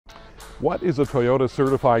What is a Toyota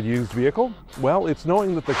certified used vehicle? Well, it's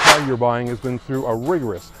knowing that the car you're buying has been through a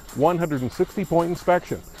rigorous 160-point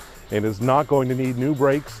inspection and is not going to need new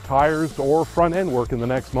brakes, tires, or front end work in the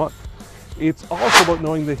next month. It's also about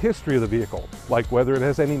knowing the history of the vehicle, like whether it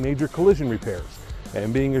has any major collision repairs,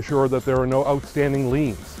 and being assured that there are no outstanding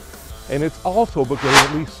liens. And it's also about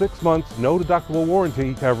getting at least 6 months no deductible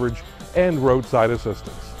warranty coverage and roadside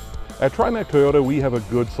assistance. At Mac Toyota, we have a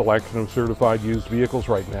good selection of certified used vehicles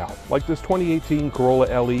right now, like this 2018 Corolla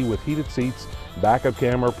LE with heated seats, backup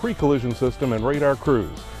camera, pre-collision system, and radar cruise,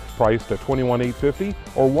 priced at $21,850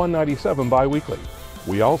 or $197 bi-weekly.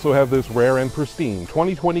 We also have this rare and pristine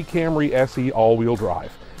 2020 Camry SE all-wheel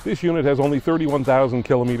drive. This unit has only 31,000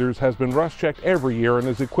 kilometers, has been rust checked every year, and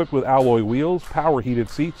is equipped with alloy wheels, power heated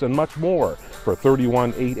seats, and much more for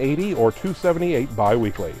 $31,880 or $278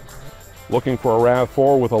 bi-weekly. Looking for a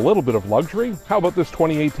RAV4 with a little bit of luxury? How about this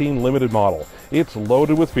 2018 limited model? It's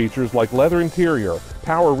loaded with features like leather interior,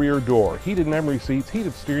 power rear door, heated memory seats,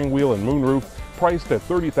 heated steering wheel, and moonroof, priced at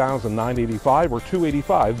 $30,985 or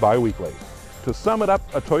 $285 bi-weekly. To sum it up,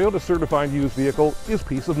 a Toyota certified used vehicle is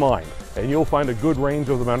peace of mind, and you'll find a good range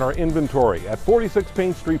of them in our inventory at 46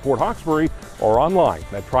 Payne Street, Port Hawkesbury, or online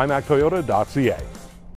at trimactoyota.ca.